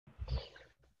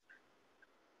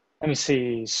Let me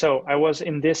see. So I was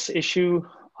in this issue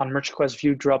on merge request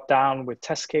view drop down with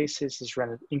test cases is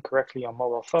rendered incorrectly on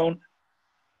mobile phone.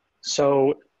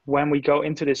 So when we go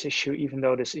into this issue, even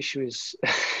though this issue is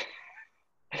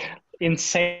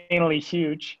insanely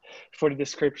huge for the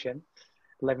description,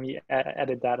 let me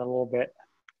edit that a little bit.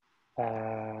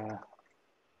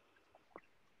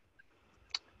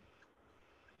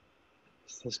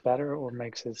 Is this better or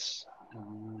makes this?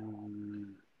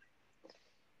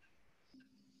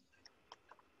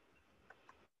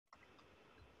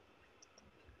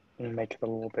 Let me make it a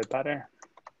little bit better.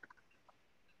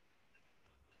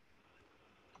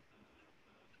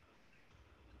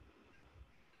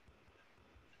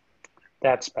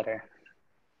 That's better.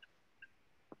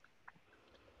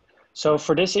 So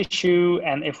for this issue,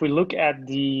 and if we look at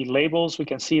the labels, we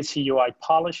can see it's a UI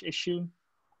polish issue.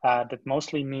 That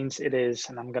mostly means it is,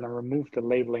 and I'm going to remove the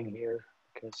labeling here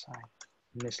because I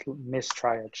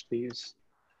mistriaged these.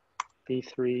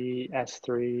 B3,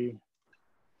 S3,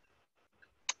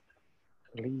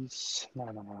 release,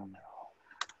 no.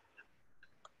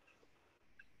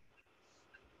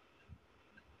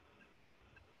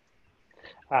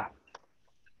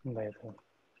 Label.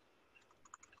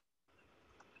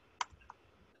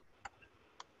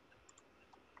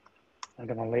 I'm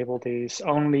gonna label these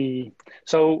only.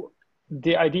 So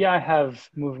the idea I have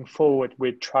moving forward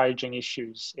with triaging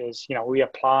issues is, we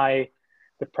apply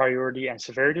the priority and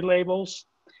severity labels,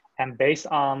 and based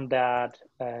on that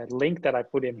link that I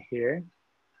put in here,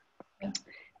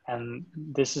 and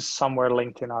this is somewhere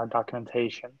linked in our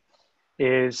documentation,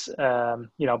 is,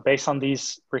 based on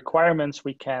these requirements,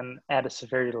 we can add a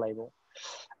severity label.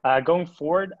 Going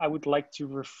forward, I would like to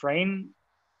refrain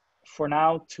for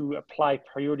now to apply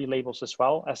priority labels as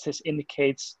well, as this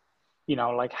indicates,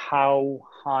 like how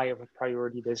high of a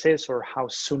priority this is or how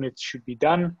soon it should be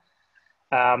done.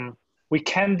 We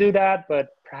can do that, but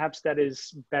perhaps that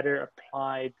is better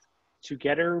applied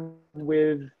together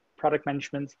with product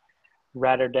management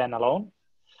rather than alone.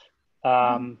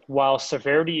 While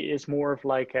severity is more of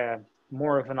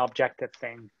an objective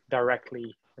thing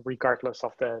directly, regardless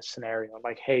of the scenario.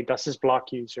 Like, hey, does this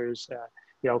block users?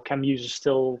 Can users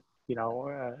still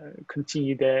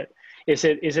continue that? Is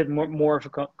it more of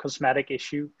a cosmetic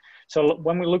issue? So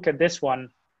when we look at this one,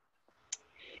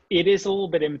 it is a little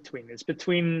bit in between. It's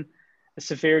between a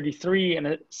severity 3 and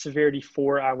a severity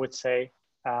 4, I would say.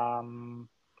 Let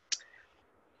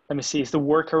me see, is the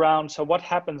workaround. So what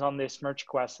happens on this merge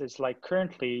request is, like,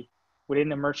 currently within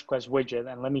the merge request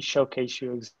widget, and let me showcase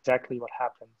you exactly what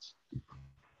happens.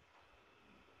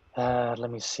 Let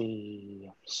me see.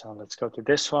 So let's go to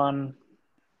this one.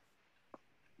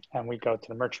 And we go to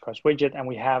the merge request widget, and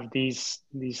we have these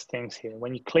things here.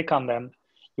 When you click on them,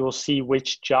 you will see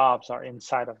which jobs are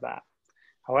inside of that.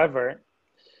 However,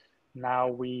 now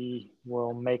we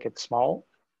will make it small.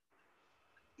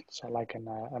 So like in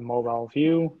a mobile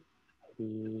view,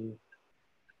 maybe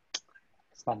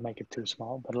let's not make it too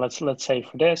small, but let's say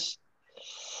for this,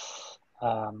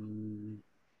 I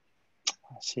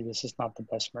see this is not the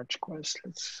best merge request.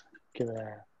 Let's give it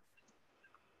a,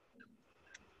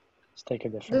 let's take a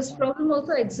different This one. problem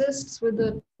also exists with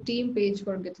the team page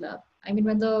for GitLab. I mean,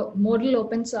 when the model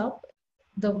opens up,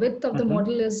 the width of the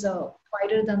model is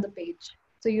wider than the page.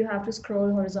 So you have to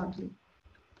scroll horizontally.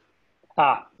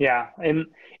 Yeah.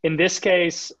 In this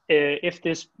case, if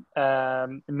this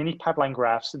mini pipeline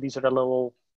graphs, these are the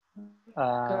little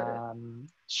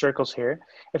circles here.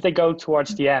 If they go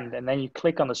towards the end and then you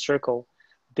click on the circle,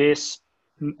 this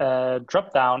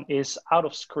drop down is out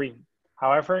of screen.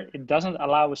 However, it doesn't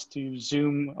allow us to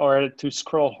zoom or to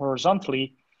scroll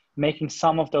horizontally, making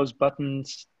some of those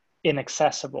buttons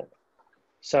inaccessible.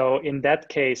 So in that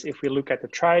case, if we look at the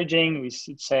triaging, we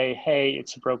should say, hey,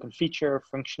 it's a broken feature,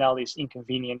 functionality is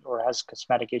inconvenient or has a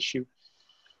cosmetic issue.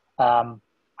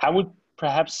 I would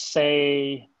perhaps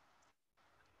say,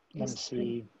 let me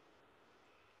see.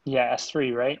 Yeah,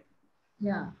 S3, right?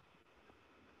 Yeah.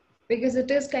 Because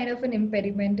it is kind of an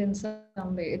impediment in some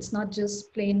way. It's not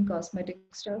just plain cosmetic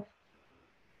stuff.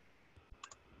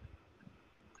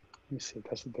 Let me see,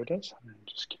 does it do this? I'm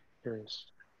just curious.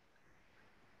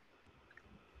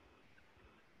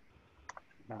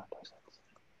 No, it doesn't.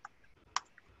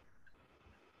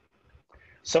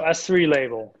 So S3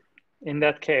 label, in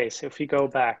that case, if we go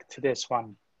back to this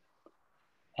one,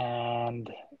 and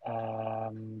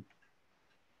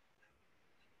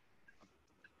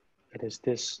it is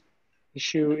this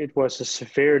issue, it was a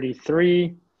severity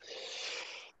 3.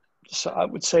 So I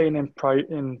would say in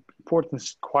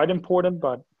importance, quite important,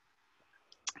 but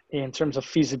in terms of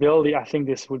feasibility, I think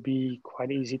this would be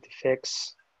quite easy to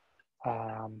fix.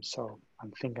 So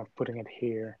I'm thinking of putting it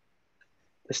here.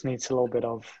 This needs a little bit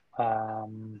of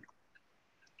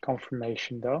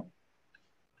confirmation though.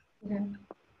 Okay.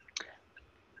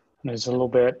 It's a little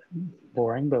bit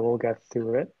boring, but we'll get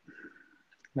through it.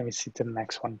 Let me see to the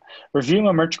next one. Reviewing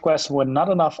a merge request with not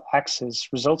enough access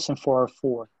results in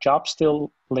 404. Job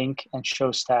still link and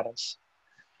show status.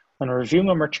 When reviewing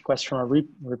a merge request from a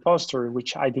repository,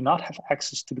 which I do not have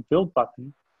access to the build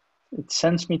button, it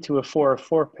sends me to a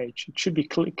 404 page. It should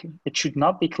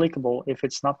not be clickable if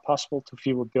it's not possible to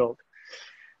view a build.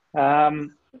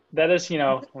 That is,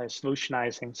 like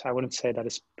solutionizing. So I wouldn't say that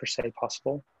is per se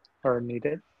possible or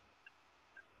needed.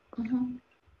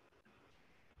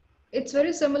 It's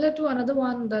very similar to another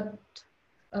one that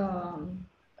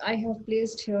I have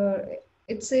placed here.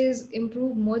 It says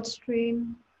improve merge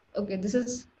train. Okay, this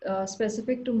is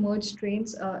specific to merge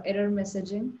trains error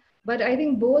messaging, but I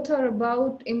think both are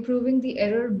about improving the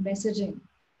error messaging.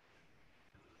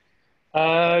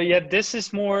 Yeah, this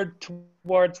is more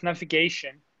towards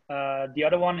navigation. The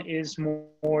other one is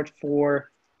more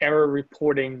for error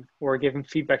reporting or giving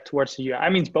feedback towards the user. I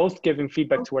mean, both giving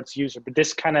feedback towards the user, but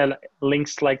this kind of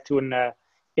links like to an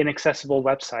inaccessible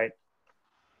website.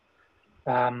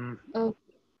 Oh,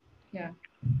 yeah.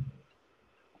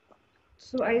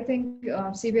 So I think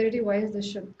severity-wise, this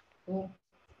should go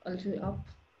a little up.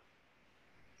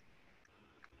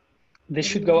 This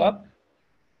should go up,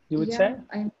 you would say?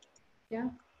 Yeah.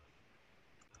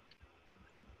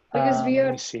 Because we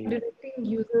are directing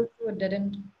users to a dead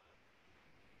end.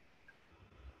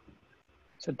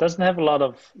 So it doesn't have a lot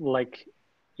of like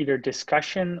either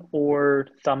discussion or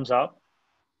thumbs up.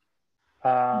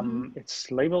 It's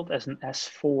labeled as an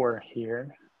S4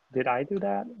 here. Did I do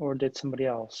that or did somebody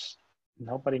else?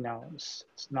 Nobody knows.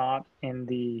 It's not in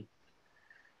the,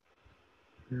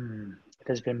 it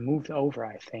has been moved over,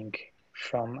 I think,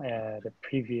 from the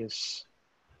previous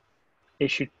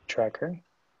issue tracker.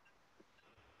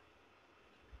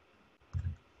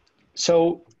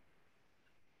 So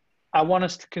I want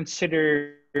us to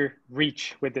consider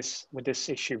reach with this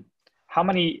issue. How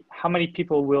many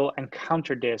people will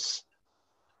encounter this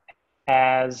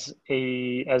as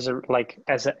a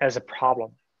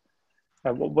problem?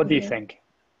 What do you think?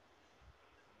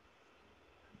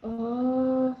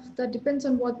 That depends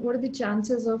on what are the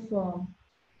chances of.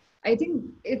 I think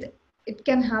it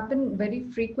can happen very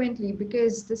frequently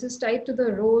because this is tied to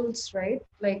the roles, right?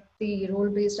 Like the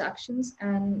role-based actions,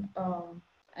 and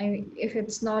if it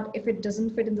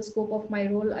doesn't fit in the scope of my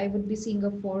role, I would be seeing a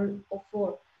 4 or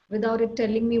 4 without it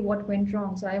telling me what went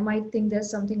wrong. So I might think there's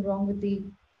something wrong with the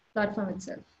platform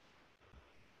itself.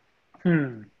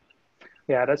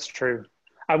 Yeah, that's true.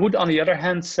 I would, on the other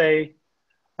hand, say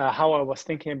how I was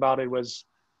thinking about it was,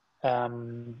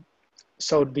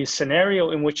 so the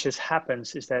scenario in which this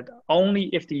happens is that only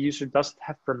if the user doesn't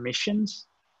have permissions,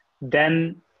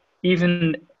 then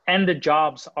even the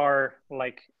jobs are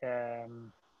like merge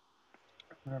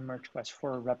request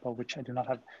for a repo, which I do not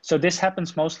have. So this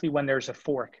happens mostly when there's a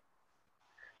fork.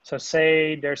 So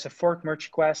say there's a fork merge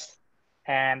request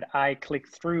and I click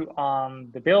through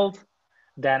on the build,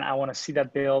 then I want to see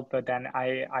that build, but then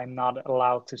I'm not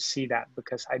allowed to see that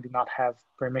because I do not have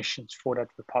permissions for that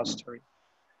repository.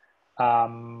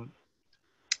 The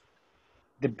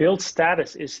build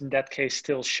status is in that case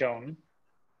still shown.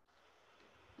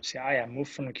 See, I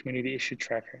moved from the community issue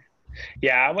tracker.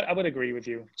 Yeah, I would agree with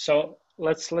you. So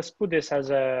let's put this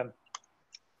as a,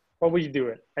 what would you do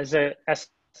it? As a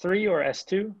S3 or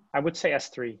S2? I would say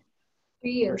S3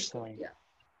 personally. Yeah.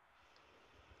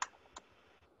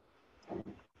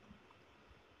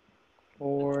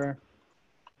 Or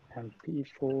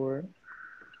MP4.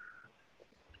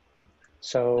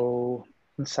 So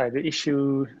inside the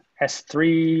issue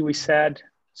S3 we said,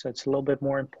 so it's a little bit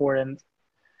more important.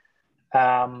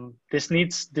 This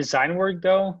needs design work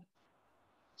though.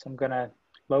 So I'm gonna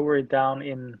lower it down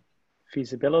in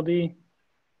feasibility.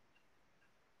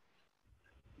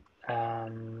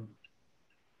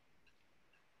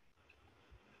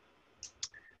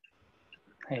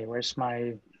 Hey, where's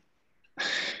my,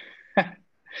 okay.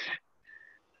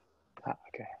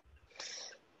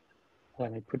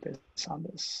 Let me put this on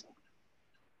this.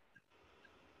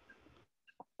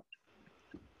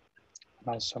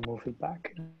 I'll also move it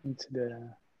back into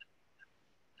the,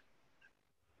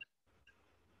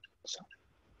 so.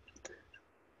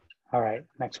 All right,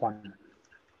 next one.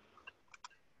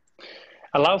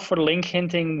 Allow for link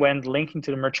hinting when linking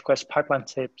to the merge request pipeline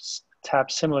tips tab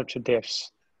similar to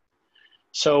diffs.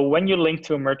 So when you link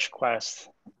to a merge request,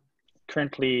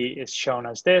 currently it's shown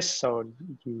as this, so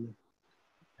you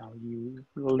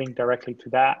link directly to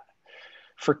that.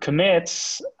 For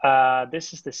commits,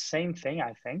 this is the same thing,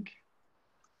 I think.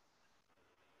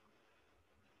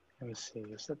 Let me see,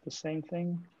 is that the same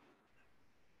thing?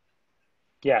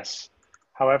 Yes.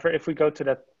 However, if we go to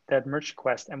that merge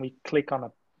request and we click on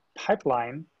a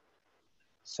pipeline,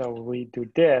 so we do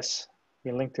this,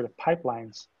 we link to the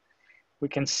pipelines, we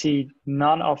can see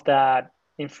none of that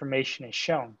information is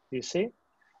shown. Do you see?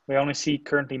 We only see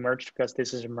currently merged because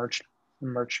this is a merge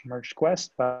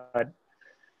request. But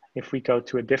if we go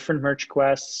to a different merge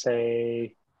request,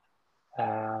 say,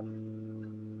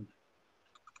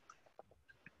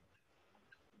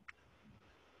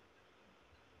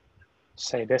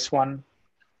 say this one,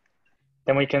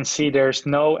 then we can see there's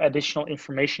no additional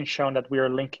information shown that we are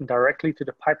linking directly to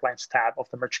the pipelines tab of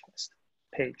the merge request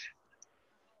page.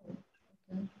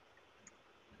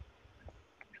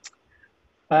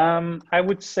 I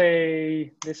would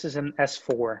say this is an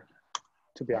S4,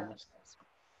 to be honest.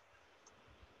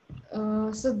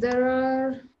 So there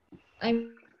are, I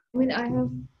mean, I have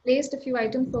placed a few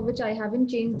items for which I haven't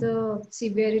changed the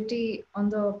severity on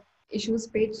the issues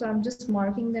page. So I'm just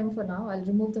marking them for now. I'll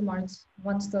remove the marks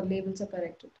once the labels are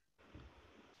corrected.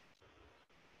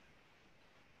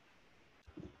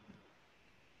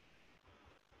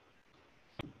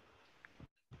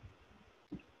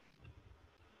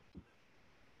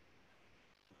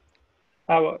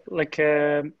 Oh, like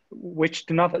which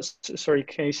do not, sorry,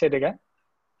 can you say it again?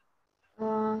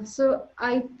 So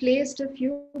I placed a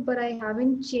few, but I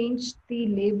haven't changed the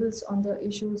labels on the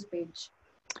issues page.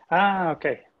 Ah,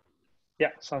 okay.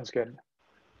 Yeah, sounds good.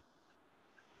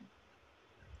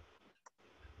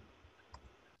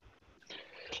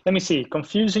 Let me see,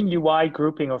 confusing UI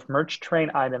grouping of merge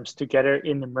train items together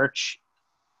in the merge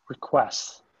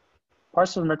request.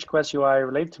 Parts of the merge request UI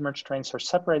related to merge trains are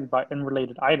separated by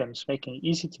unrelated items, making it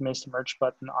easy to miss the merge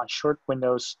button on short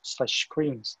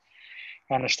windows/screens.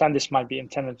 I understand this might be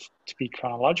intended to be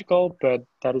chronological, but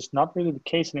that is not really the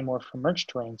case anymore for merge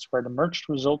trains, where the merged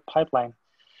result pipeline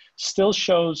still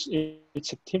shows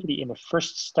its activity in the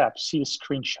first step. See the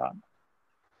screenshot.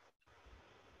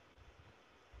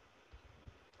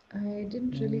 I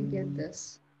didn't really get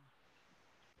this.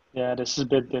 Yeah, this is a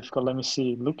bit difficult. Let me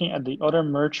see. Looking at the other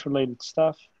merge related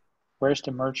stuff, where's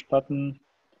the merge button?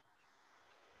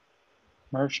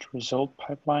 Merged result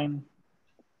pipeline.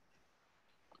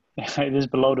 It is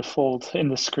below the fold in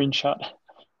the screenshot.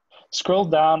 Scroll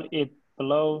down it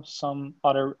below some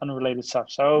other unrelated stuff.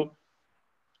 So,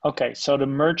 okay, so the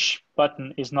merge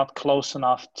button is not close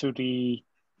enough to the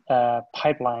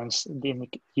pipelines the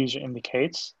user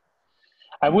indicates.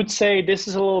 I would say this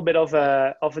is a little bit of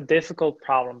a difficult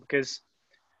problem because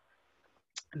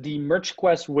the merge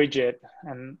request widget,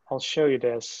 and I'll show you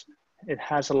this, it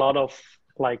has a lot of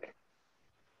like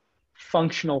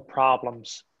functional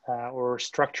problems or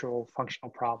structural functional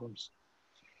problems.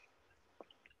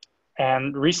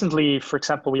 And recently, for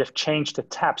example, we have changed the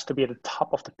tabs to be at the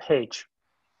top of the page.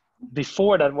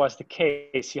 Before that was the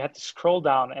case, you had to scroll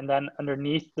down and then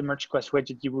underneath the merge request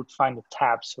widget, you would find the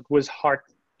tabs. So it was hard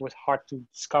to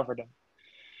discover them.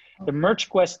 The merge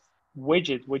request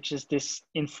widget, which is this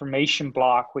information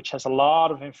block, which has a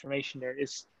lot of information there,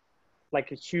 is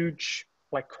like a huge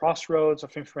like crossroads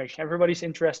of information. Everybody's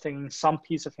interested in some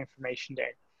piece of information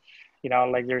there. You know,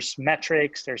 like there's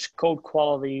metrics, there's code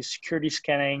quality, security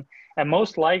scanning, and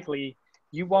most likely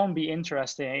you won't be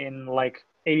interested in like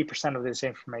 80% of this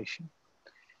information.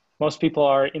 Most people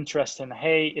are interested in,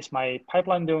 hey, is my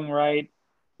pipeline doing right?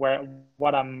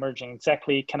 What I'm merging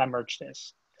exactly? Can I merge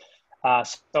this?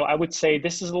 So I would say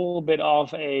this is a little bit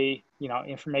of a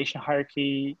information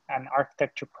hierarchy and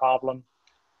architecture problem,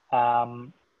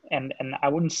 and I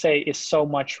wouldn't say it's so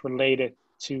much related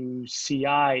to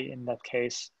CI in that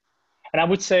case. And I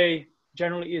would say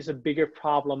generally is a bigger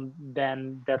problem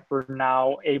than that we're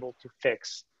now able to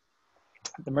fix.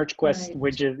 The merge request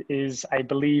widget is, I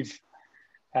believe,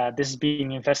 this is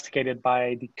being investigated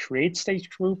by the Create Stage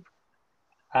group.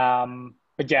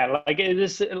 But yeah, like it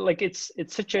is, like it's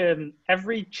such an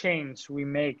every change we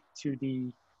make to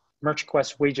the merge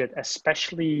request widget,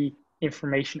 especially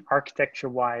information architecture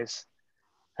wise,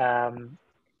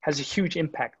 has a huge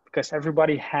impact because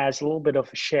everybody has a little bit of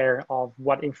a share of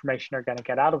what information they're going to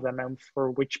get out of them and for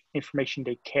which information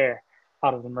they care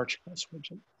out of the merge request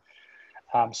widget.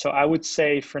 So I would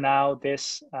say for now,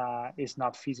 this is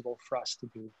not feasible for us to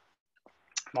do.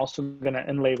 I'm also going to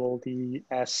unlabel the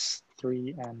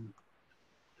S3 and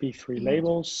B3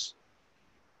 labels.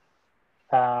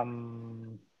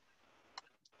 I'm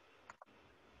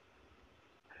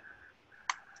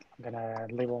going to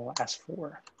label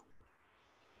S4.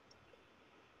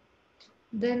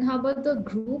 Then how about the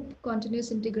group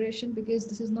continuous integration? Because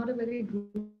this is not a very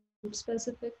group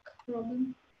specific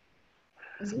problem.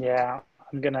 Is it? Yeah,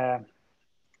 I'm gonna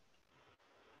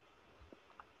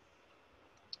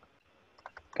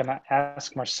gonna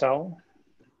ask Marcel.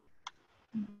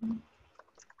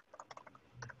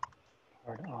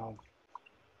 Part of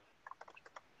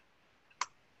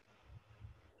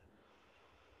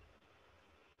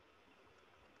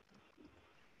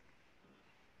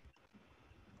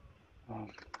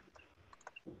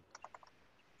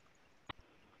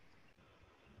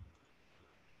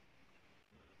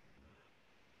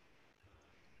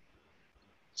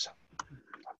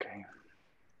okay.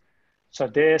 So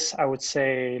this, I would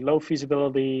say, low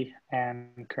feasibility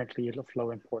and currently of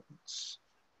low importance.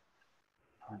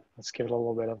 Let's give it a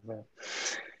little bit of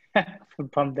a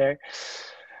pump there.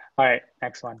 All right,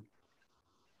 next one.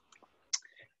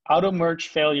 Auto merge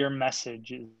failure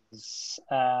messages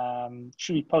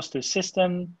should be posted to a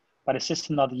system, by the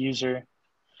system, not the user.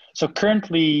 So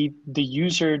currently, the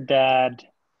user that,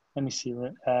 let me see,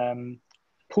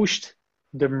 pushed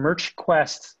the merge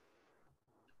request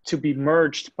to be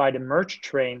merged by the merge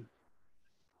train,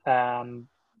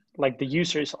 like the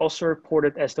user is also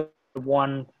reported as the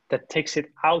one that takes it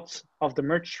out of the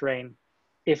merge train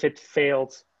if it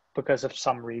failed because of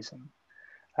some reason.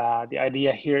 The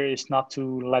idea here is not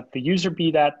to let the user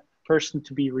be that person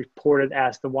to be reported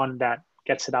as the one that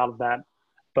gets it out of that,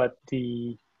 but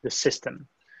the system.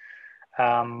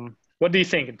 What do you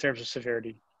think in terms of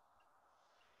severity?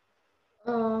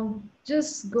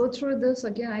 Just go through this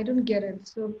again. I don't get it.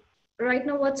 So right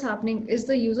now what's happening is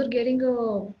the user getting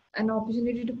an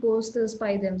opportunity to post this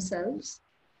by themselves?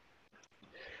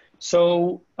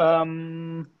 So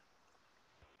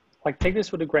like take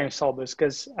this with a grain of salt,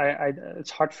 because it's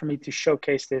hard for me to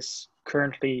showcase this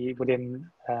currently within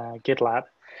GitLab.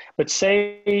 But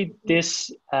say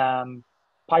this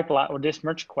pipeline or this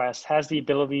merge request has the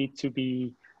ability to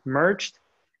be merged,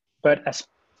 but as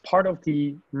part of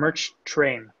the merge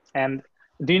train. And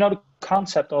do you know the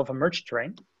concept of a merge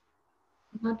train?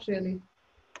 Not really.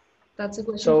 That's a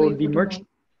question So for you the for merge. tomorrow.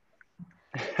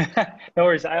 No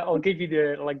worries. I'll give you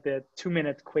the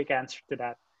 2-minute quick answer to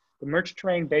that. The merge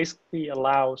train basically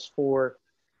allows for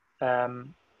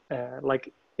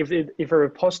like if a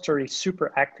repository is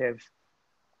super active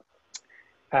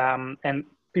and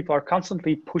people are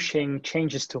constantly pushing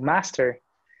changes to master,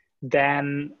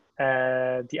 then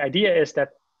the idea is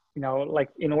that, you know, like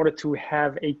in order to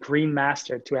have a green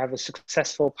master, to have a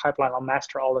successful pipeline on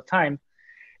master all the time,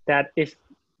 that if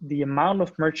the amount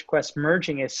of merge requests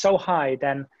merging is so high,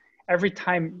 then every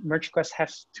time merge requests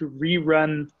have to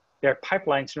rerun their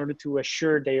pipelines in order to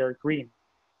assure they are green.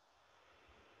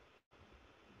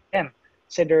 Again,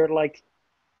 say there are like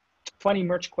 20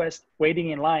 merge requests waiting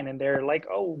in line, and they're like,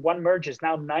 oh, one merges,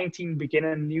 now 19 begin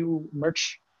a new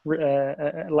merge,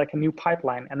 like a new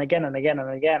pipeline, and again and again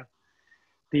and again.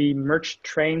 The merge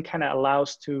train kind of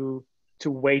allows to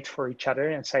wait for each other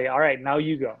and say, all right, now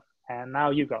you go, and now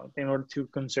you go, in order to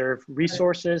conserve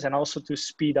resources and also to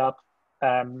speed up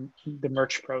the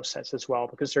merge process as well,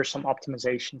 because there's some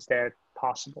optimizations there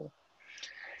possible.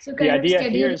 So the idea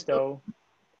here is though,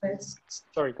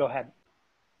 sorry, go ahead.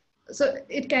 So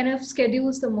it kind of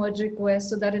schedules the merge request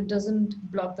so that it doesn't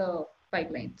block the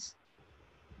pipelines.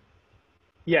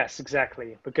 Yes,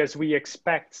 exactly. Because we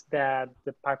expect that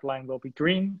the pipeline will be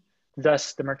green,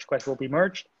 thus the merge request will be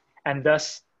merged, and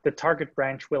thus the target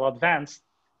branch will advance,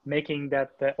 making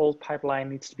that the old pipeline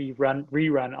needs to be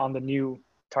rerun on the new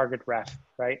target ref,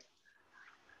 right?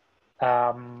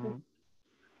 And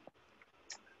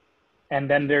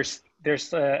then there's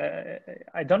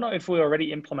I don't know if we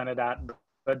already implemented that,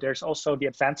 but there's also the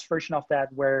advanced version of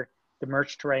that where the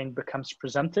merge train becomes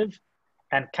presumptive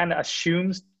and kind of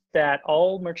assumes that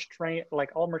all merge train,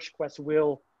 like all merge requests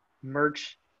will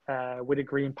merge with a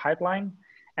green pipeline,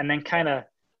 and then kind of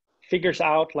figures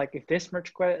out like if this merge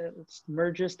request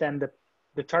merges, then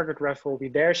the target ref will be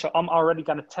there. So I'm already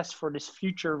going to test for this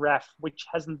future ref, which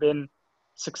hasn't been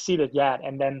succeeded yet.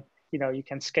 And then, you know, you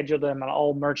can schedule them and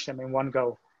all merge them in one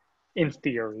go. In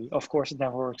theory, of course, it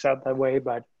never works out that way,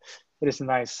 but it is a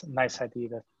nice idea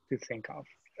to think of.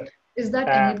 Is that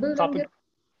enabled?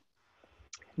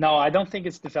 No, I don't think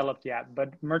it's developed yet,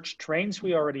 but merge trains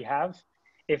we already have.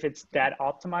 If it's that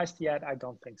optimized yet, I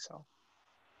don't think so.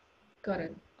 Got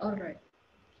it. All right.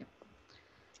 Yeah.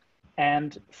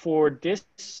 And for this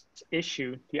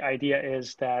issue, the idea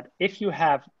is that if you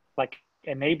have like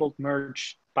enabled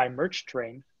merge by merge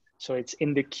train, so it's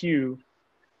in the queue,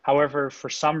 however, for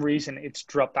some reason it's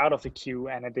dropped out of the queue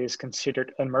and it is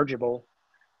considered unmergeable,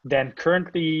 then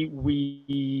currently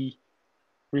we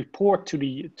report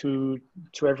to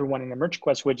everyone in the merge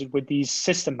request widget with these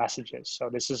system messages. So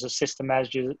this is a system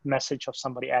message of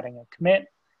somebody adding a commit.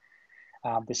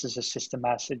 This is a system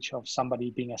message of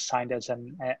somebody being assigned as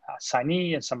an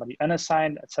assignee and somebody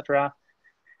unassigned, etc.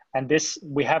 And this,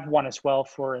 we have one as well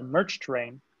for a merge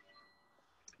train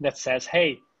that says,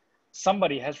 hey,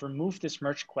 somebody has removed this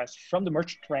merge request from the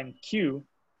merge train queue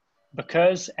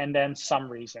because, and then some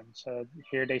reason. So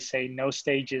here they say no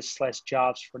stages /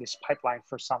 jobs for this pipeline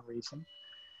for some reason.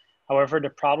 However, the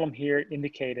problem here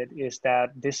indicated is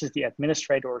that this is the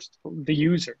administrator or the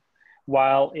user,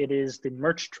 while it is the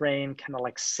merge train kind of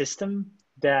like system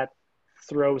that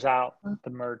throws out the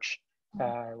merge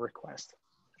request.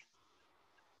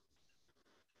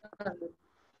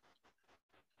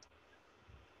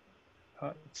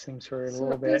 It seems we're a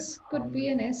little bit. This could be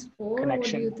an S4.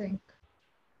 Connection. What do you think?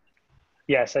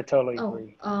 Yes, I totally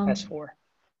agree. S4.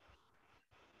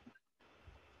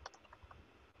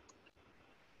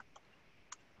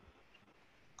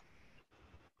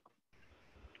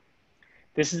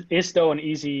 This is though an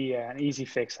easy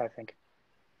fix, I think.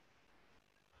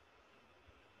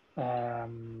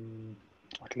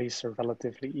 At least a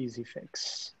relatively easy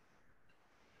fix.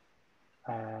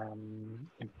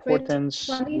 Importance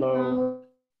low.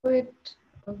 How it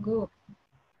go.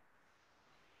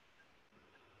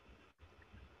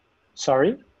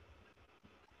 Sorry?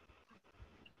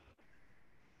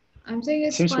 I'm saying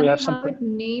it's funny how it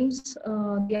names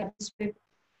the aspect.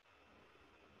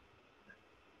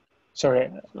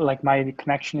 Sorry, like my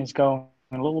connection is going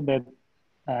a little bit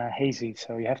hazy,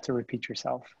 so you have to repeat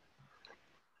yourself.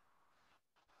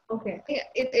 Okay, yeah,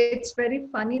 it's very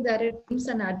funny that it names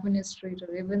an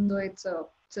administrator, even though it's a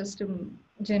system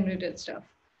generated stuff.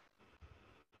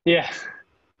 Yeah,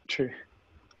 true.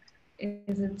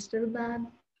 Is it still bad?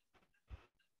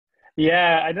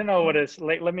 Yeah, I don't know what is.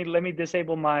 Like, let me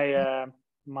disable my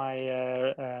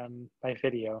my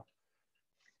video.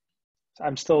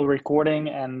 I'm still recording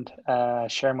and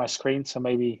sharing my screen, so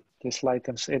maybe this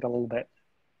lightens it a little bit.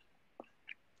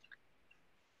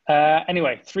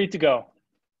 Anyway, 3 to go.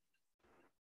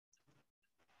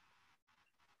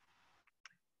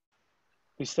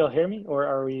 You still hear me, or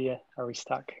are we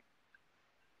stuck?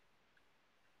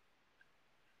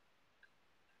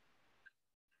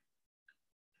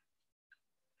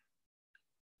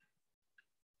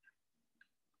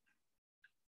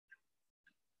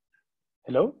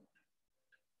 Hello?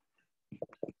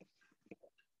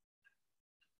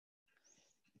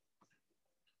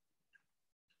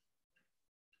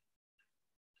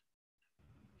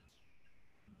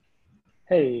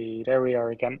 Hey, there we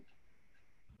are again.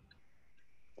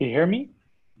 Do you hear me?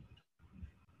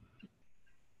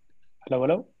 Hello,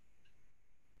 hello?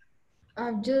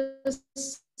 I've just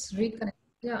reconnected.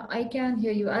 Yeah, I can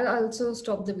hear you. I'll also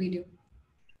stop the video.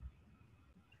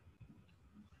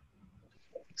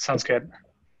 Sounds good.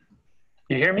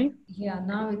 You hear me? Yeah,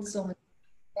 now it's so much.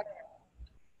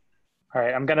 All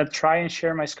right, I'm gonna try and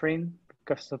share my screen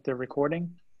because of the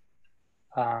recording.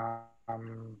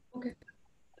 Okay.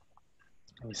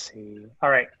 Let me see. All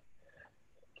right,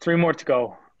 3 more to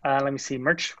go. Let me see.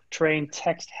 Merge train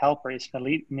text helper is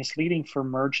misleading for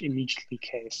merge immediately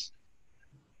case.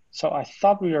 So I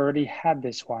thought we already had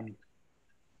this one.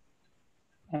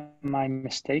 Am I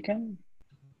mistaken?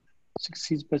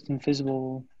 Succeeds but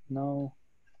invisible. No.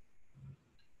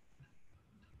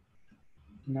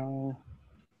 No.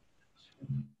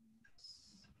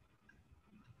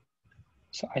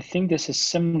 So I think this is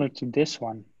similar to this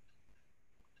one.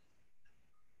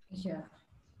 Yeah.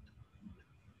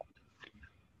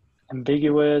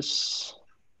 Ambiguous.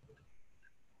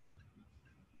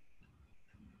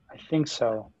 I think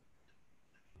so.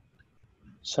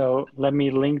 So let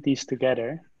me link these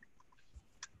together.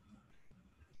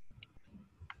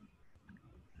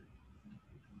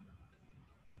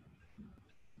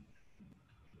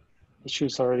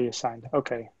 Issues already assigned.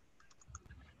 Okay.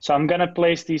 So I'm gonna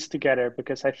place these together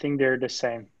because I think they're the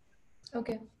same.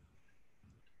 Okay.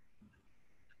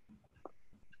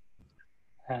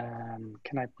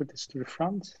 Can I put this to the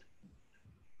front?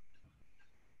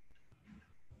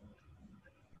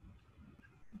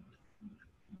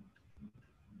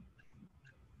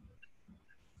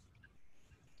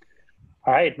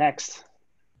 All right, next.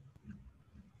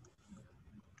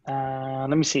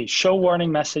 Let me see. Show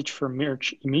warning message for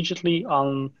merge immediately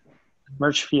on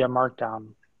merge via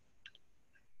markdown.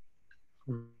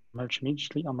 Merge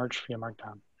immediately on merge via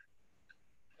markdown.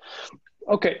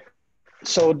 Okay,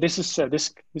 so this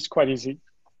is quite easy.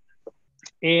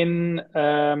 In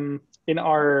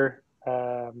our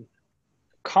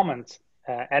comment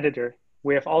editor,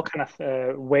 we have all kind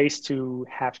of ways to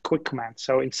have quick commands.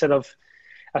 So instead of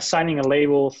assigning a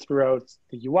label throughout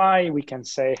the UI, we can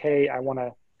say, hey, I want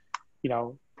to,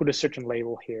 put a certain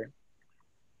label here.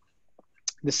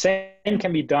 The same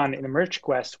can be done in a merge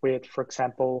request with, for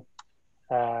example,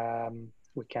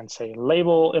 we can say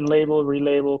label, unlabel,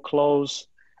 relabel, close,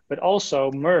 but also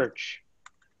merge.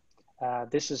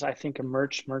 This is, I think, a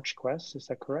merge quest. Is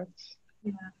that correct?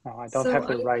 Yeah. No, I don't So have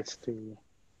the rights to.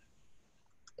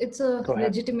 it's a Go ahead.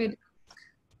 legitimate.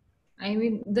 I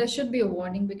mean, there should be a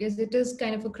warning because it is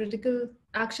kind of a critical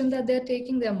action that they're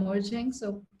taking. They're merging,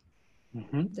 so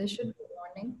there should be a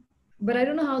warning. But I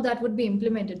don't know how that would be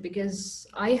implemented because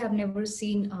I have never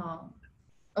seen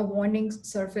a warning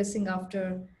surfacing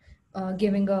after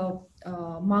giving a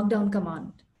markdown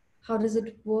command. How does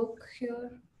it work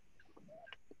here?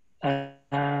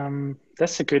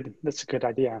 That's a good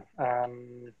idea.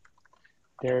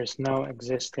 There is no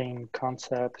existing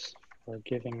concept for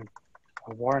giving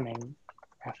a warning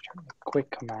after a quick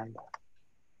command.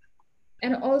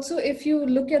 And also, if you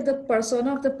look at the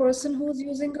persona of the person who's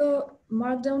using a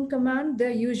markdown command,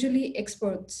 they're usually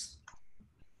experts.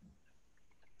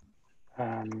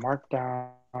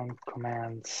 Markdown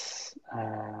commands,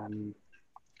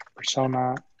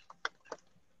 persona,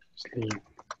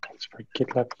 expert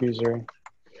GitLab user,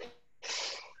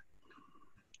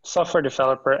 software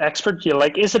developer, expert. You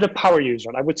like? Is it a power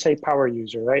user? I would say power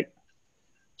user, right?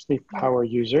 It's the power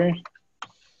user.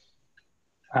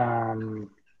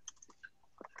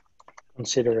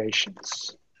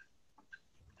 Considerations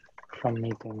from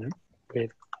meeting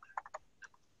with.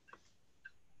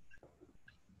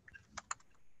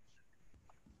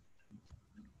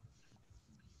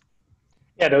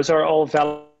 Yeah, those are all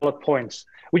valid points.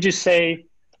 Would you say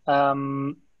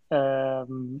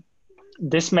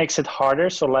this makes it harder,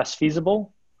 so less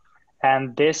feasible,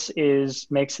 and this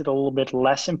makes it a little bit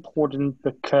less important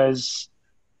because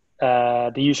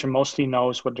the user mostly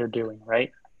knows what they're doing,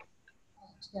 right?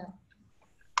 Yeah.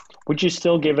 Would you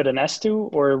still give it an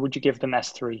S2 or would you give it an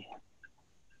S3?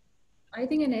 I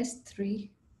think an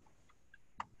S3.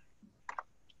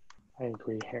 I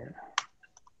agree here.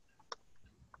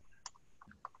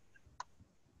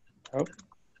 Oh.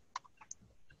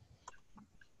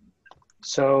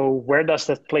 So where does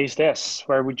that place this?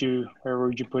 Where would you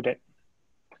put it?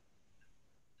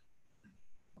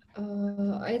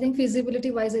 I think feasibility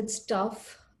wise, it's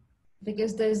tough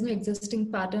because there is no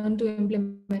existing pattern to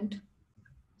implement.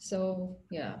 So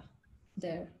yeah,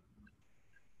 there.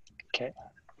 Okay.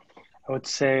 I would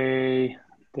say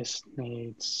this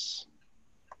needs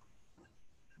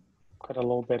quite a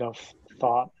little bit of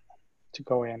thought to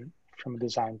go in from a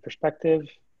design perspective.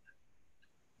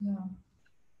 Yeah.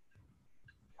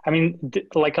 I mean,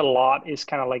 like a lot is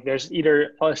kind of like there's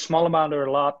either a small amount or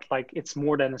a lot, like it's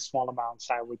more than a small amount.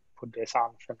 So I would put this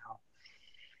on for now.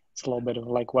 It's a little bit of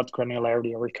like what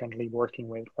granularity are we currently working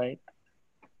with, right?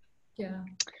 Yeah.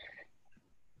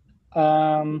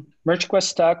 Merge quest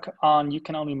stuck on you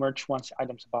can only merge once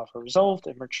items above are resolved.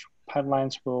 And merge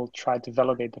pipelines will try to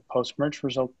validate the post-merge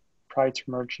result prior to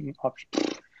merging option.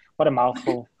 What a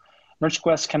mouthful. Merge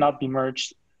quests cannot be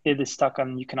merged. It is stuck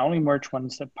on you can only merge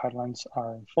once the pipelines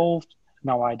are involved.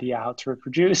 No idea how to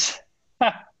reproduce.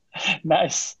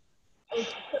 Nice.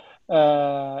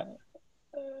 Yeah,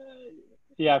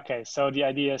 okay. So the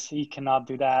idea is he cannot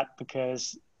do that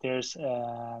because there's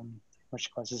merge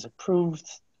quest is approved.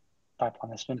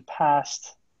 Pipeline has been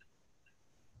passed.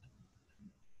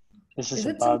 This is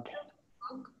a bug.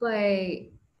 Bug by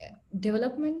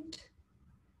development?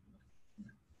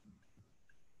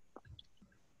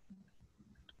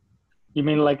 You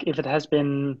mean like if it has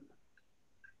been,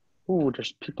 ooh,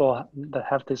 there's people that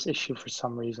have this issue for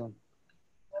some reason.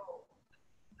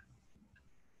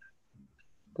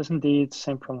 Does indeed,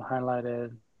 same problem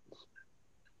highlighted.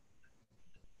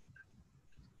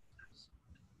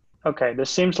 Okay, this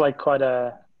seems like quite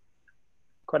an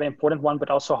important one, but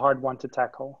also a hard one to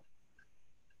tackle.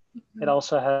 It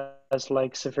also has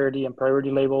like severity and priority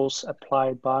labels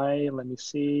applied by, let me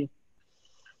see,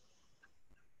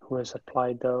 who has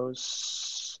applied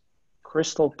those?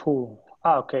 Crystal Pool.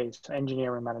 Ah, okay, it's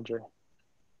engineering manager.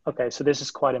 Okay, so this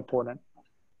is quite important.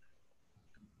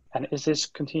 And is this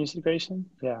continuous integration?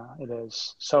 Yeah, it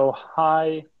is. So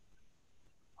high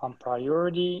on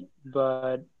priority,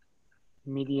 but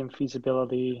medium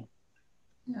feasibility.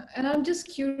 Yeah, and I'm just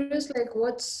curious, like,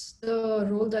 what's the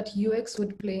role that UX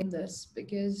would play in this?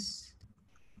 Because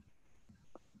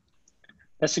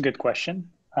that's a good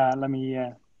question. Let me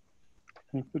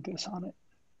put this on it.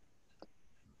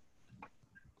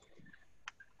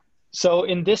 So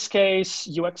in this case,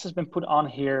 UX has been put on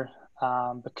here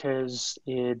because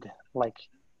it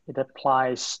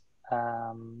applies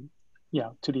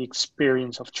to the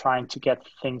experience of trying to get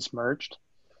things merged.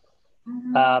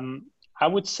 I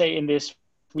would say in this,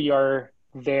 we are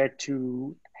there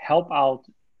to help out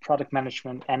product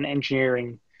management and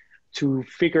engineering to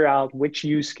figure out which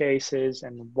use cases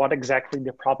and what exactly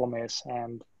the problem is.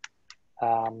 And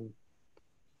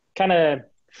kind of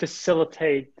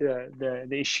facilitate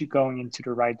the issue going into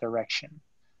the right direction.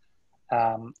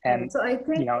 And So I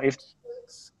think, if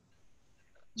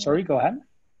sorry, go ahead.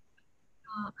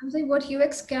 I'm saying what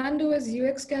UX can do is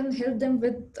UX can help them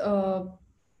with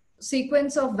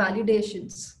sequence of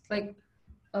validations, like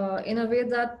in a way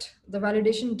that the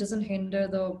validation doesn't hinder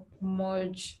the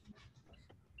merge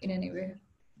in any way.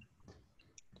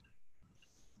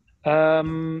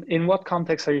 In what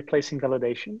context are you placing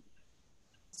validation?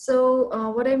 So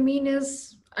what I mean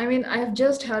is, I have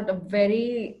just had a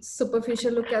very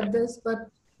superficial look at this, but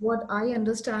what I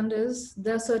understand is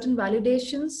there are certain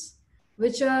validations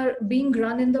which are being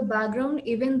run in the background,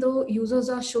 even though users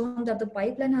are shown that the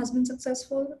pipeline has been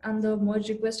successful and the merge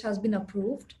request has been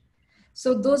approved.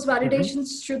 So those validations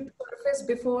should surface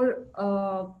before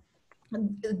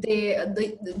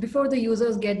before the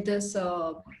users get this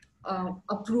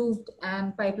approved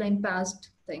and pipeline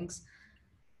passed things.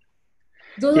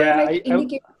 Those are like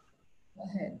indicators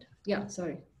ahead. Yeah,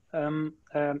 sorry.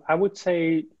 I would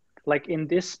say, like in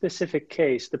this specific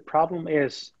case, the problem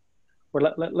is, or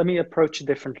let me approach it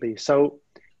differently. So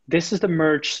this is the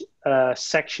merge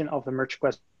section of the merge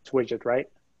request widget, right?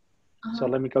 So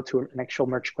let me go to an actual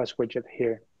merge request widget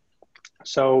here.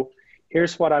 So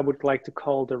here's what I would like to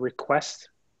call the request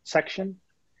section.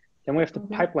 Then we have the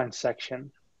pipeline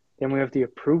section. Then we have the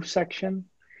approve section.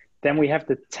 Then we have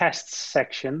the tests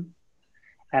section.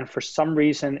 And for some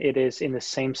reason, it is in the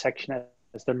same section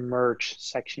as the merge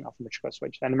section of the merge request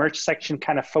widget. And the merge section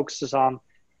kind of focuses on,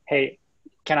 hey,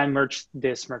 can I merge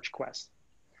this merge request?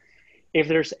 If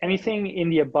there's anything in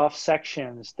the above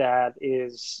sections that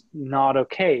is not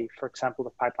okay, for example,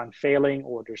 the pipeline failing,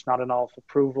 or there's not enough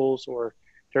approvals, or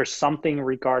there's something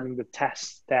regarding the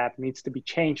test that needs to be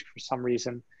changed for some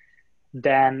reason,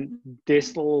 then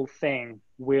this little thing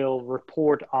will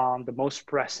report on the most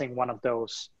pressing one of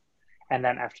those. And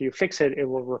then after you fix it, it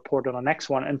will report on the next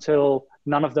one until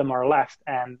none of them are left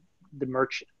and the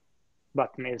merge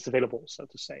button is available, so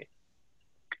to say.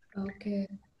 Okay.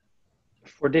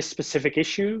 For this specific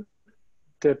issue,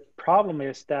 the problem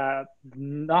is that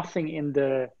nothing in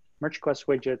the merge request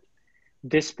widget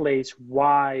displays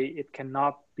why it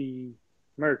cannot be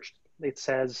merged. It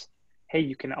says, hey,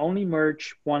 you can only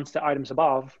merge once the items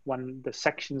above, when the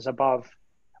sections above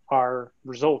are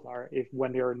resolved,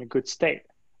 when they're in a good state.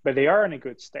 But they are in a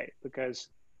good state because,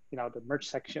 the merge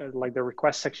section, like the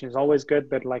request section is always good,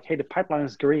 but like, hey, the pipeline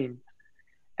is green.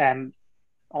 And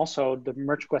also the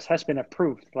merge request has been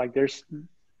approved. Like there's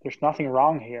nothing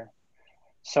wrong here.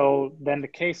 So then the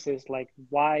case is like,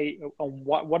 why,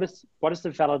 what is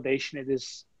the validation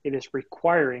it is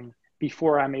requiring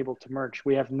before I'm able to merge?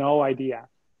 We have no idea.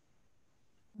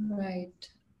 Right.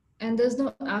 And there's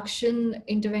no action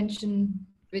intervention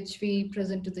which we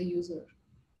present to the user.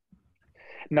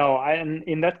 No, and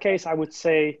in that case, I would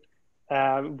say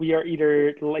we are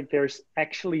either like there's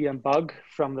actually a bug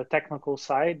from the technical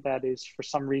side that is for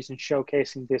some reason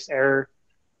showcasing this error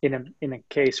in a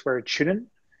case where it shouldn't,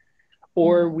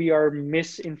 or we are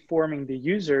misinforming the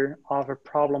user of a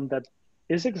problem that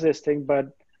is existing, but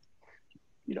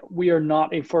we are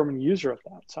not informing the user of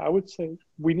that. So I would say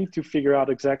we need to figure out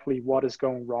exactly what is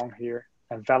going wrong here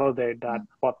and validate that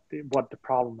what the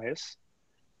problem is,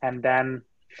 and then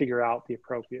figure out the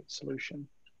appropriate solution.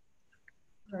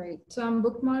 Right. So I'm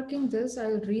bookmarking this.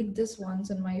 I'll read this once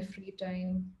in my free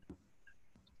time.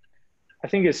 I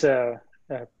think it's a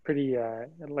pretty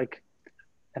like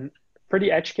a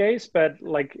pretty edge case, but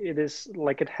like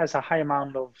it has a high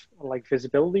amount of like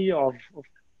visibility of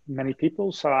many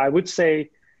people. So I would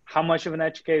say, how much of an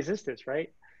edge case is this, right?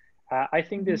 I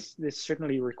think this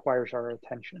certainly requires our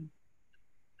attention.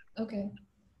 Okay.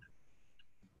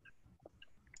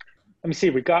 Let me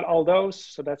see. We got all those,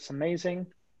 so that's amazing.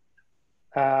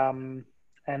 And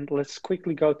let's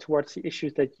quickly go towards the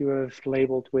issues that you have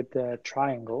labeled with the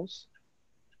triangles.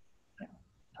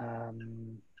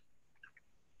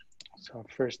 So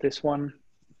first this one.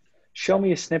 Show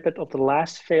me a snippet of the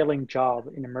last failing job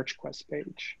in a merge request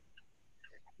page.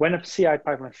 When a CI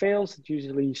pipeline fails, it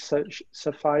usually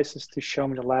suffices to show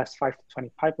me the last 5 to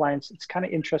 20 pipelines. It's kind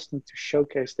of interesting to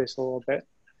showcase this a little bit.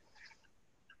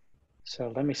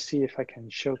 So let me see if I can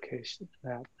showcase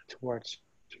that towards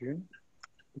you,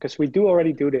 because we do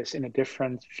already do this in a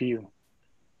different view.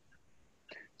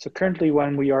 So currently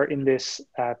when we are in this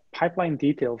pipeline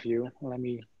detail view,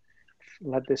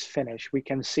 let this finish. We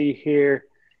can see here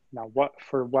now what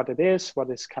it is, what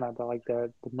is kind of like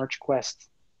the merge request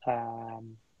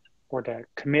or the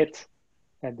commit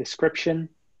description.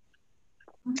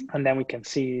 And then we can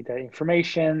see the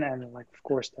information and like, of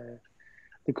course,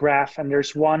 the graph. And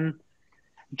there's one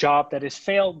job that is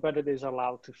failed, but it is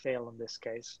allowed to fail in this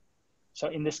case. So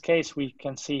in this case, we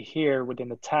can see here within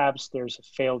the tabs, there's a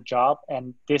failed job.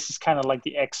 And this is kind of like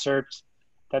the excerpt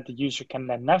that the user can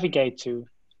then navigate to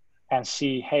and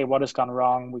see, hey, what has gone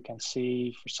wrong? We can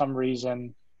see for some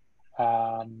reason,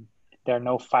 there are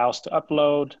no files to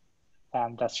upload.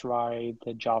 And that's why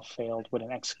the job failed with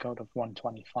an X code of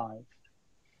 125.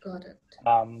 Got it.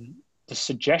 The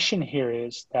suggestion here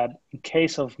is that in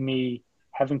case of me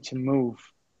having to move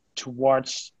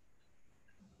towards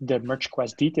the merge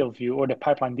request detail view or the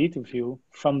pipeline detail view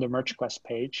from the merge request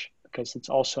page, because it's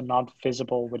also not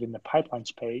visible within the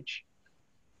pipelines page,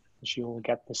 because you will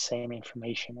get the same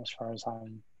information as far as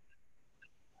I'm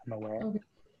aware. Okay.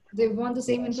 They want the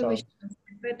same information So,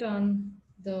 but on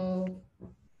the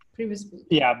previous page.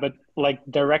 Yeah, but like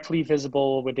directly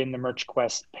visible within the merge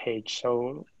request page.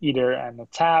 So either in a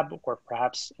tab or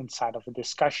perhaps inside of a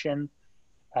discussion.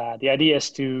 The idea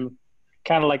is to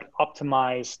kind of like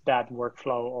optimize that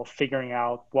workflow of figuring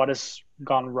out what has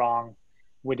gone wrong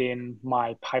within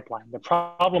my pipeline. The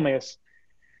problem is,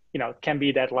 it can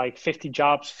be that like 50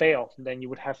 jobs fail, and then you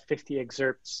would have 50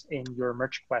 excerpts in your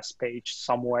merge request page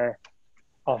somewhere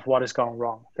of what is going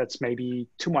wrong. That's maybe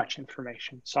too much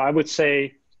information. So I would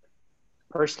say,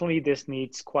 personally, this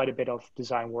needs quite a bit of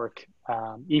design work,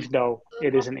 even though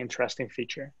it is an interesting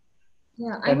feature.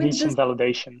 Yeah, I And mean, needs some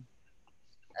validation.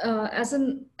 As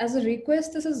a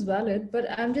request, this is valid, but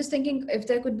I'm just thinking if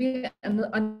there could be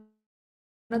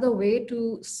another way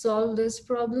to solve this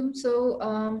problem.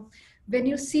 So when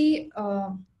you see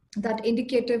that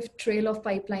indicative trail of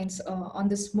pipelines on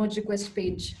this merge request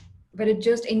page, where it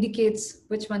just indicates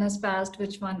which one has passed,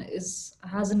 which one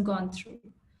hasn't gone through.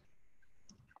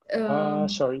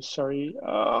 Sorry.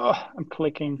 I'm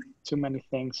clicking too many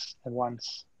things at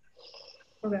once.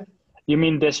 Okay. You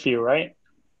mean this view, right?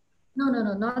 No,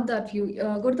 not that view.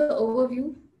 Go to the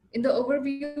overview. In the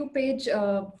overview page,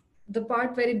 the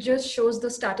part where it just shows the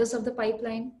status of the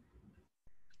pipeline.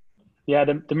 Yeah,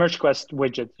 the merge request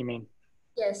widget, you mean?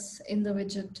 Yes, in the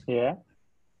widget. Yeah.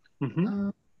 Mm-hmm.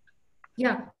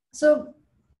 Yeah. So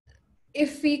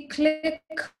if we click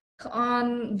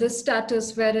on the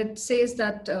status where it says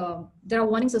that there are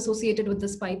warnings associated with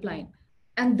this pipeline,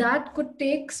 and that could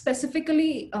take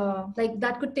specifically,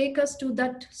 that could take us to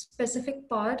that specific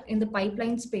part in the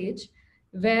pipelines page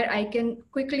where I can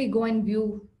quickly go and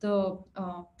view the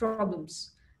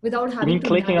problems without having You mean to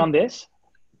clicking navigate. on this?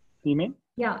 Do you mean?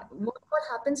 Yeah. What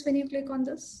happens when you click on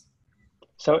this?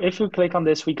 So if you click on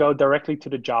this, we go directly to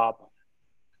the job.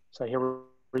 So here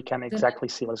we can exactly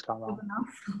see what's going on.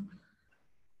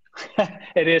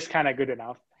 It is kind of good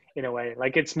enough in a way.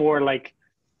 Like it's more like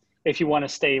if you want to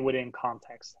stay within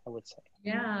context, I would say.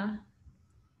 Yeah.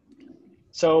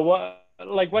 So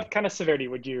what kind of severity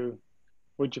would you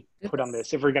put on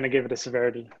this if we're going to give it a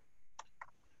severity?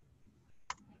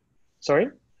 Sorry?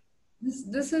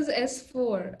 This is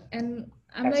S4, and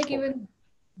I'm S4. like even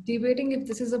debating if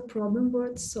this is a problem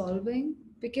worth solving,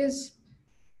 because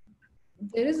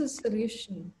there is a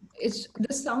solution.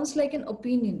 This sounds like an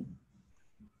opinion.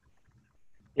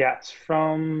 Yeah, it's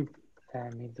from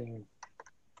meeting.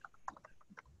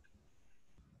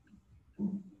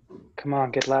 Come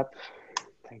on, GitLab.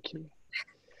 Thank you.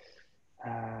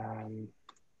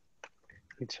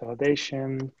 Needs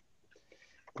validation.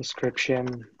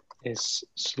 Description is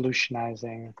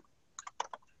solutionizing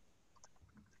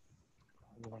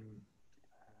problem.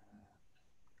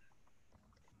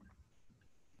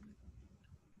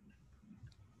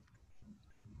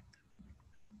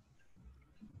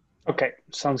 Okay,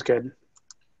 sounds good.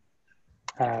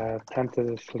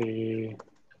 Tentatively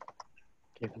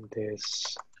given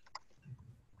this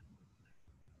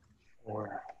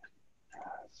for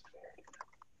severity.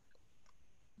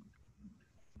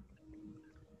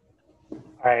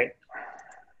 All right.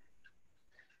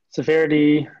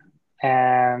 Severity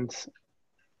and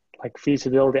like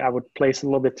feasibility, I would place a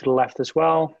little bit to the left as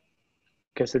well,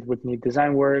 because it would need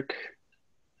design work.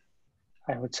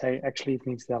 I would say actually it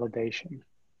needs validation.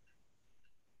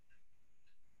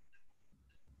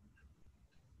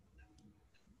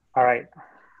 All right,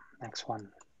 next one.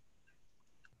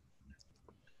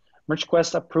 Merge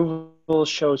request approval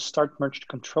shows start merged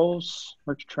controls,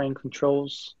 merge train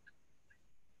controls.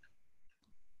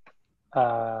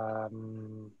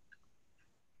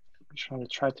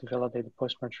 Try to validate the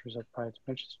post-merge result prior to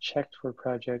merge is checked for a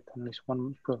project and at least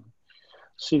one approval.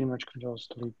 See the merge controls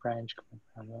delete branch.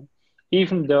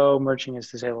 Even though merging is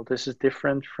disabled, this is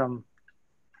different from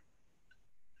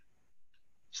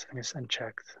setting is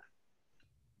unchecked.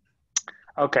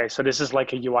 Okay, so this is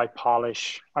like a UI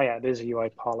polish. Oh yeah, this is a UI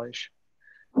polish.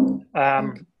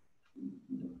 Okay.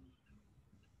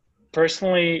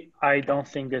 Personally, I don't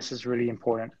think this is really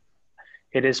important.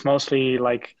 It is mostly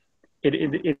like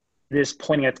it is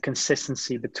pointing at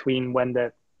consistency between when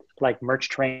the like merge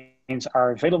trains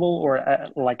are available or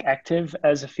like active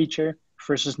as a feature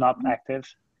versus not active.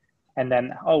 And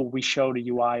then, oh, we show the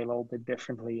UI a little bit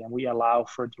differently and we allow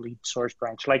for delete source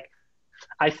branch. Like,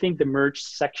 I think the merge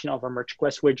section of our merge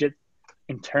quest widget,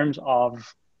 in terms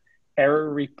of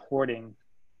error reporting,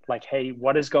 like, hey,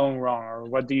 what is going wrong or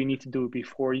what do you need to do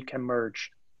before you can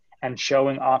merge, and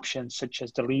showing options such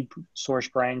as delete source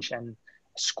branch and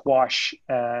squash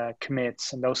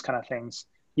commits and those kind of things,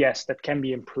 yes, that can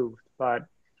be improved. But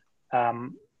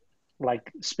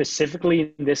like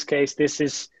specifically in this case, this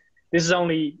is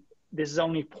only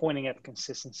pointing at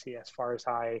consistency as far as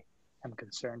I am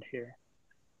concerned here.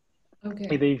 Okay.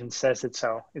 It even says it,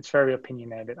 so it's very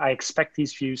opinionated. I expect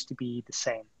these views to be the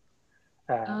same.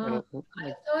 I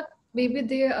thought maybe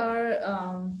they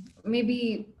are,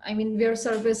 maybe, I mean, we are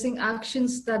servicing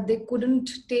actions that they couldn't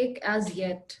take as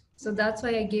yet. So that's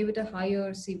why I gave it a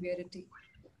higher severity.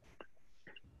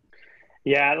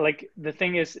 Yeah, like the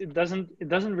thing is, it doesn't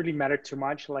really matter too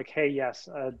much. Like, hey, yes,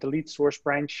 delete source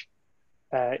branch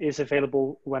is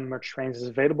available when merge trains is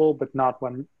available, but not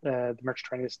when the merge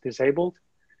train is disabled.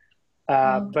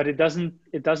 But it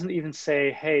doesn't even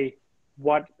say, hey,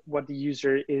 what the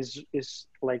user is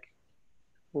like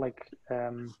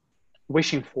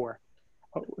wishing for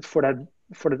that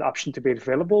option to be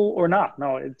available or not.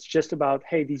 No, it's just about,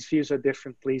 hey, these views are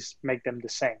different, please make them the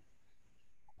same.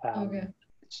 Okay.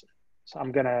 So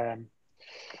I'm gonna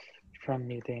from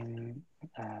meeting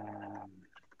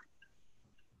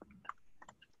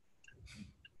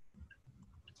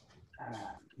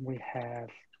we have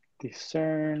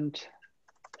discerned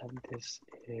that this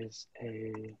is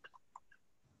a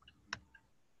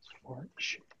for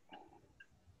issue.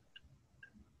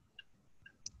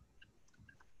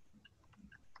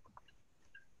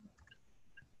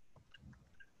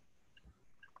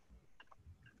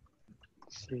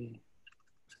 Let's see,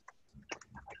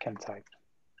 I can type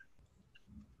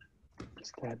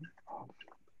instead of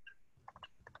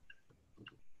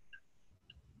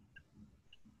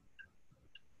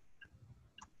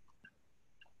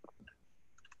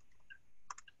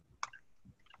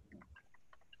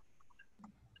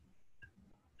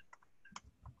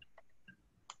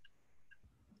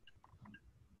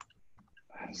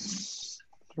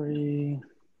S3.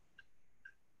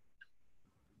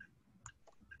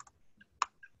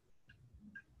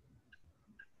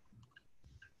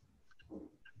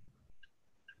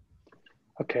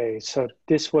 Okay, so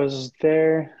this was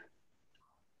there.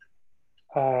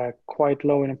 Quite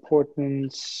low in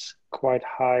importance, quite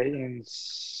high in,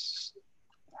 it's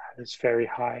very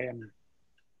high. And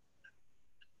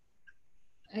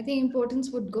I think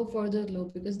importance would go further low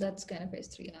because that's kind of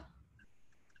S3, yeah.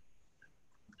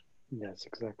 yes,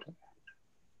 exactly.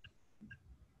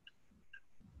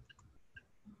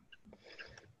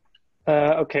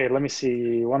 Okay, let me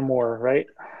see, one more, right?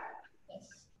 Yes.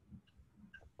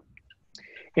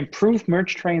 Improve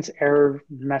merge trains error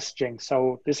messaging.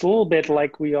 So this a little bit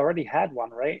like we already had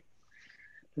one, right?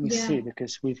 Let me see,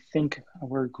 because we think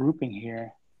we're grouping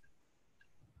here.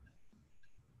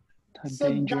 So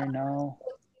Danger, that no.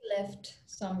 left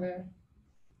somewhere.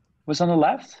 Was on the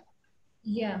left?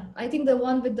 Yeah, I think the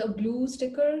one with the blue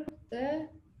sticker there.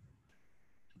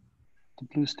 The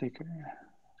blue sticker.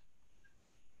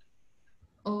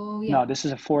 Oh, yeah. No, this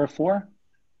is a 404.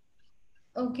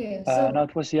 Okay, so no,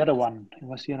 it was the other one. It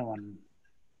was the other one.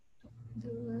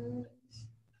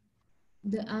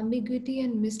 The ambiguity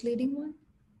and misleading one?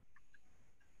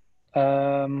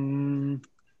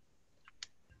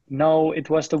 No, it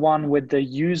was the one with the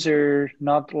user,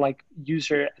 not like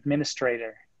user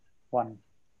administrator one.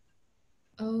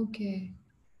 Okay.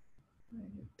 Where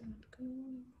did that go?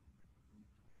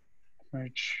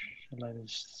 Merge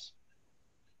latest.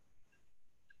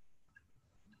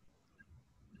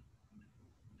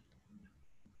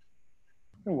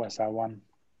 Where was that one?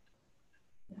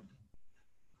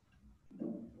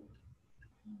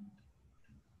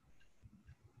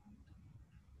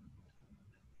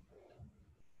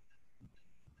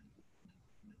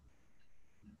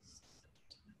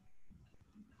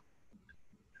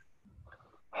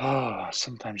 Oh,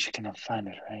 sometimes you cannot find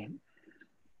it, right?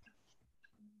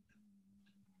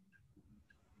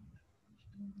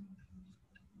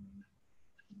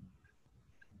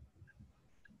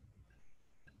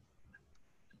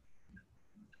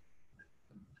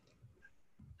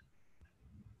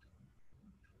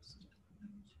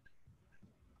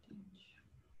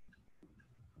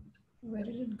 Where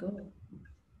did it go?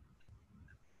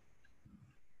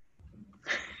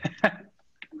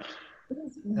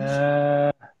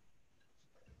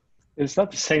 It's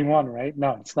not the same one, right?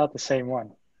 No, it's not the same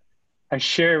one. I'm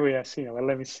sure we have seen it. Well,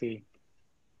 let me see.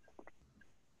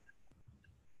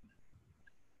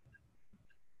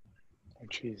 Oh,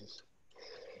 Jesus.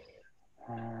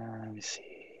 Let me see.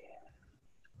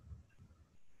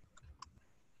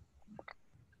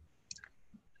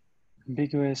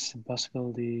 Ambiguous,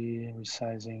 impossibility,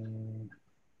 resizing,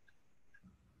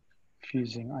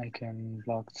 fusing icon,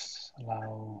 blocks,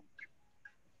 allow,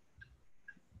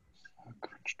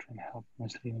 constraint, help,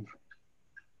 misleading.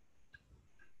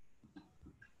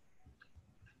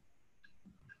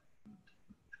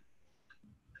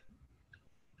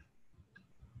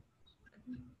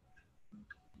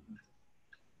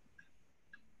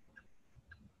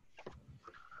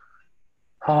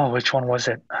 Oh, which one was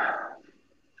it?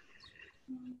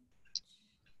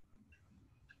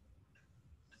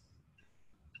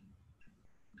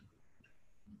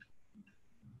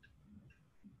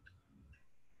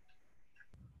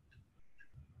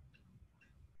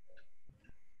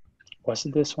 Was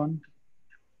it this one?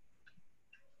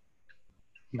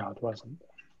 No, it wasn't.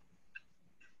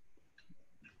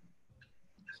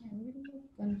 Can we remove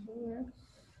control F?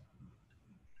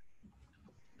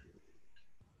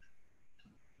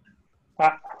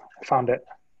 Ah, I found it.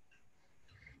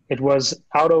 It was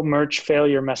auto merge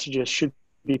failure messages should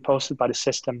be posted by the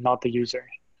system, not the user.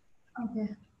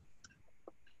 Okay.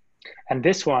 And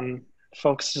this one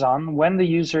focuses on when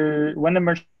the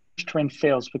merge train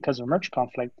fails because of merge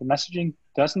conflict, the messaging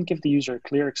doesn't give the user a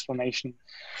clear explanation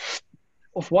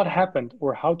of what happened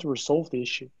or how to resolve the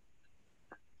issue.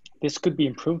 This could be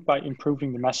improved by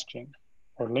improving the messaging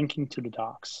or linking to the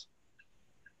docs.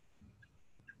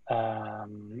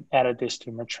 Added this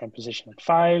to merge train position at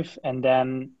 5, and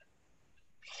then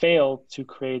failed to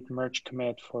create merge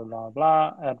commit for blah,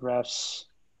 blah, add refs.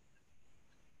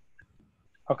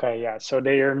 Okay, yeah, so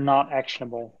they are not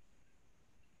actionable.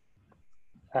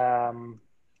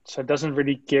 So it doesn't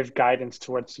really give guidance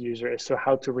towards the user as to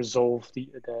how to resolve the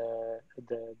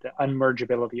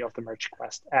unmergeability of the merge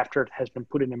request after it has been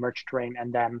put in the merge train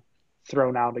and then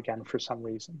thrown out again for some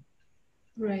reason.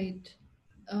 Right.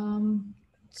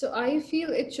 So I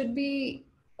feel it should be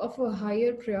of a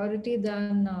higher priority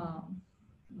than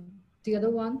the other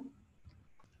one,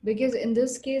 because in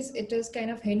this case, it is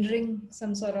kind of hindering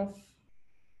some sort of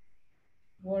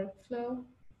workflow.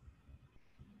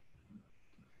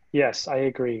 Yes, I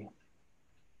agree.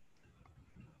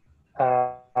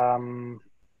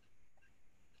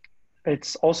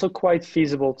 It's also quite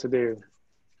feasible to do.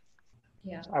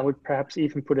 Yeah. I would perhaps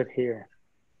even put it here.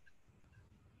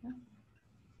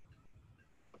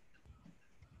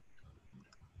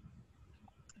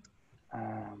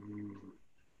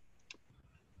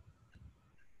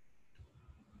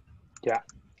 Yeah,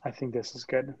 I think this is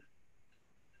good.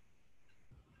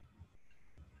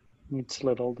 Needs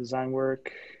little design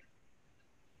work.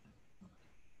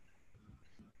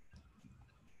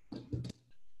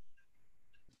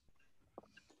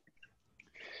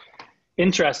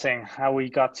 Interesting how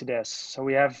we got to this. So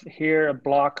we have here a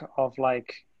block of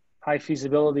like high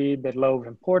feasibility, but low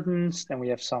importance. Then we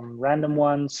have some random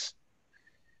ones.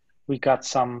 We got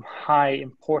some high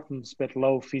importance, but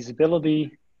low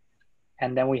feasibility.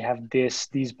 And then we have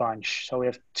these bunch. So we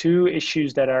have two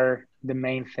issues that are the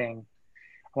main thing.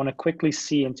 I want to quickly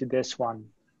see into this one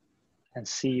and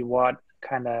see what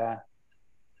kind of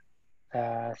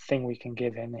thing we can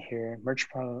give in here. Merge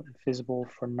visible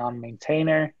for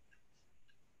non-maintainer.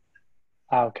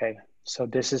 Okay, so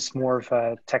this is more of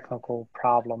a technical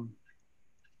problem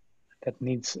that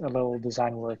needs a little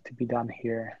design work to be done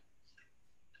here.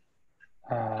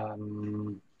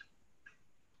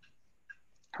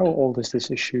 How old is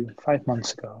this issue? 5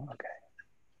 months ago. Okay.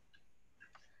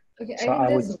 Okay, So I think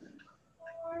I would. there's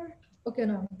more. Okay,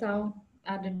 no, Tao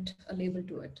added a label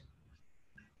to it.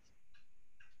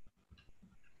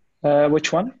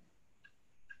 Which one?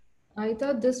 I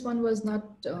thought this one was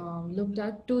not looked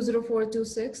at.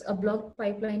 20426, a blocked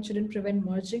pipeline shouldn't prevent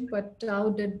merging, but Tao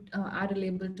did add a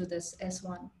label to this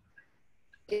S1.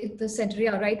 The center,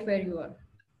 yeah, right where you are.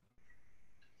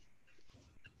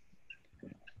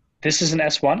 This is an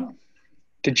S1.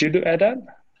 Did you add that?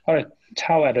 Oh,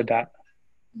 Tao added that.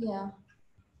 Yeah.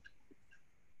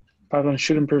 Pipeline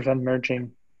shouldn't prevent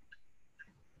merging.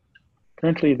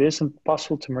 Currently, it isn't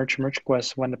possible to merge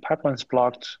requests when the pipeline is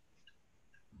blocked.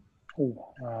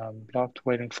 Blocked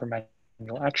waiting for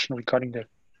manual action regarding the.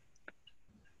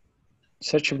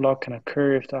 Such a block can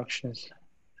occur if the action is.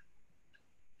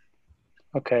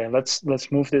 Okay,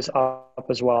 let's move this up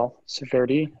as well.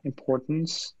 Severity,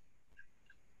 importance.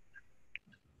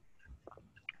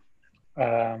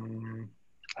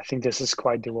 I think this is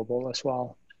quite doable as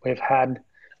well. We've had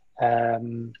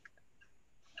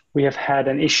we have had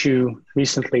an issue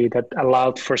recently that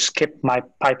allowed for skip my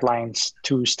pipelines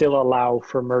to still allow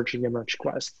for merging a merge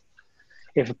request.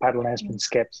 If a pipeline has been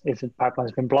skipped, if a pipeline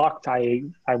has been blocked, I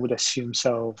would assume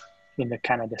so in the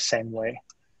kind of the same way.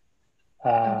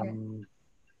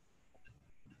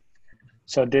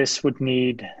 So this would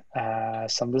need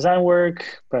some design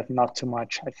work, but not too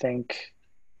much, I think.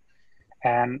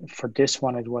 And for this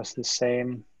one, it was the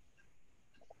same.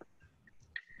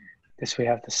 This we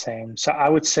have the same. So I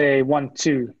would say 1,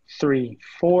 2, 3,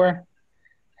 4.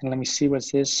 And let me see,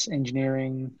 what's this?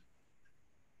 Engineering.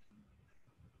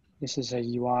 This is a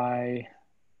UI.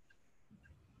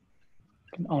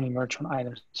 Can only merge when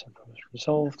items are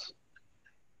resolved.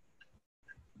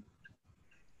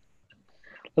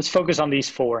 Let's focus on these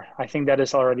 4. I think that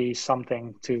is already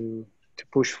something to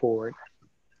push forward.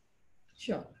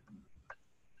 Sure.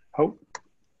 Oh.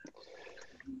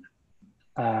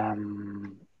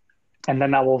 And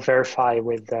then I will verify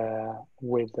with Tao.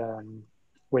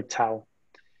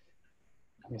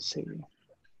 Let me see.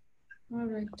 All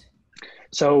right.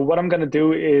 So what I'm going to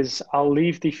do is I'll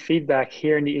leave the feedback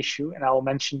here in the issue, and I'll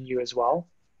mention you as well.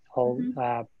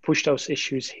 I'll push those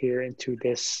issues here into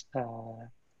this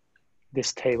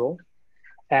this table,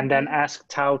 and then ask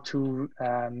Tao to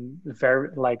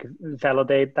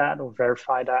validate that or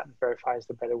verify that. Verify is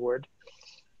the better word.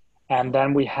 And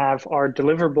then we have our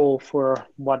deliverable for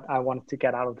what I wanted to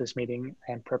get out of this meeting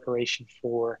and preparation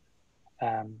for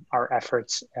our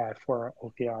efforts for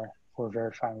OKR for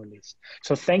verify and release.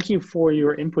 So thank you for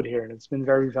your input here. It's been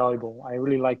very valuable. I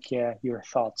really like your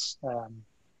thoughts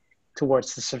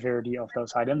towards the severity of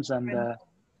those items. And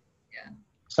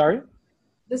sorry?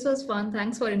 This was fun.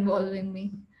 Thanks for involving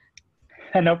me.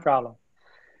 No problem.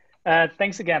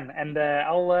 Thanks again. And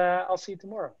I'll see you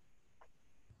tomorrow.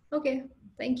 Okay.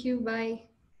 Thank you. Bye.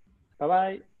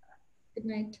 Bye-bye. Good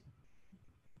night.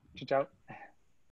 Ciao, ciao.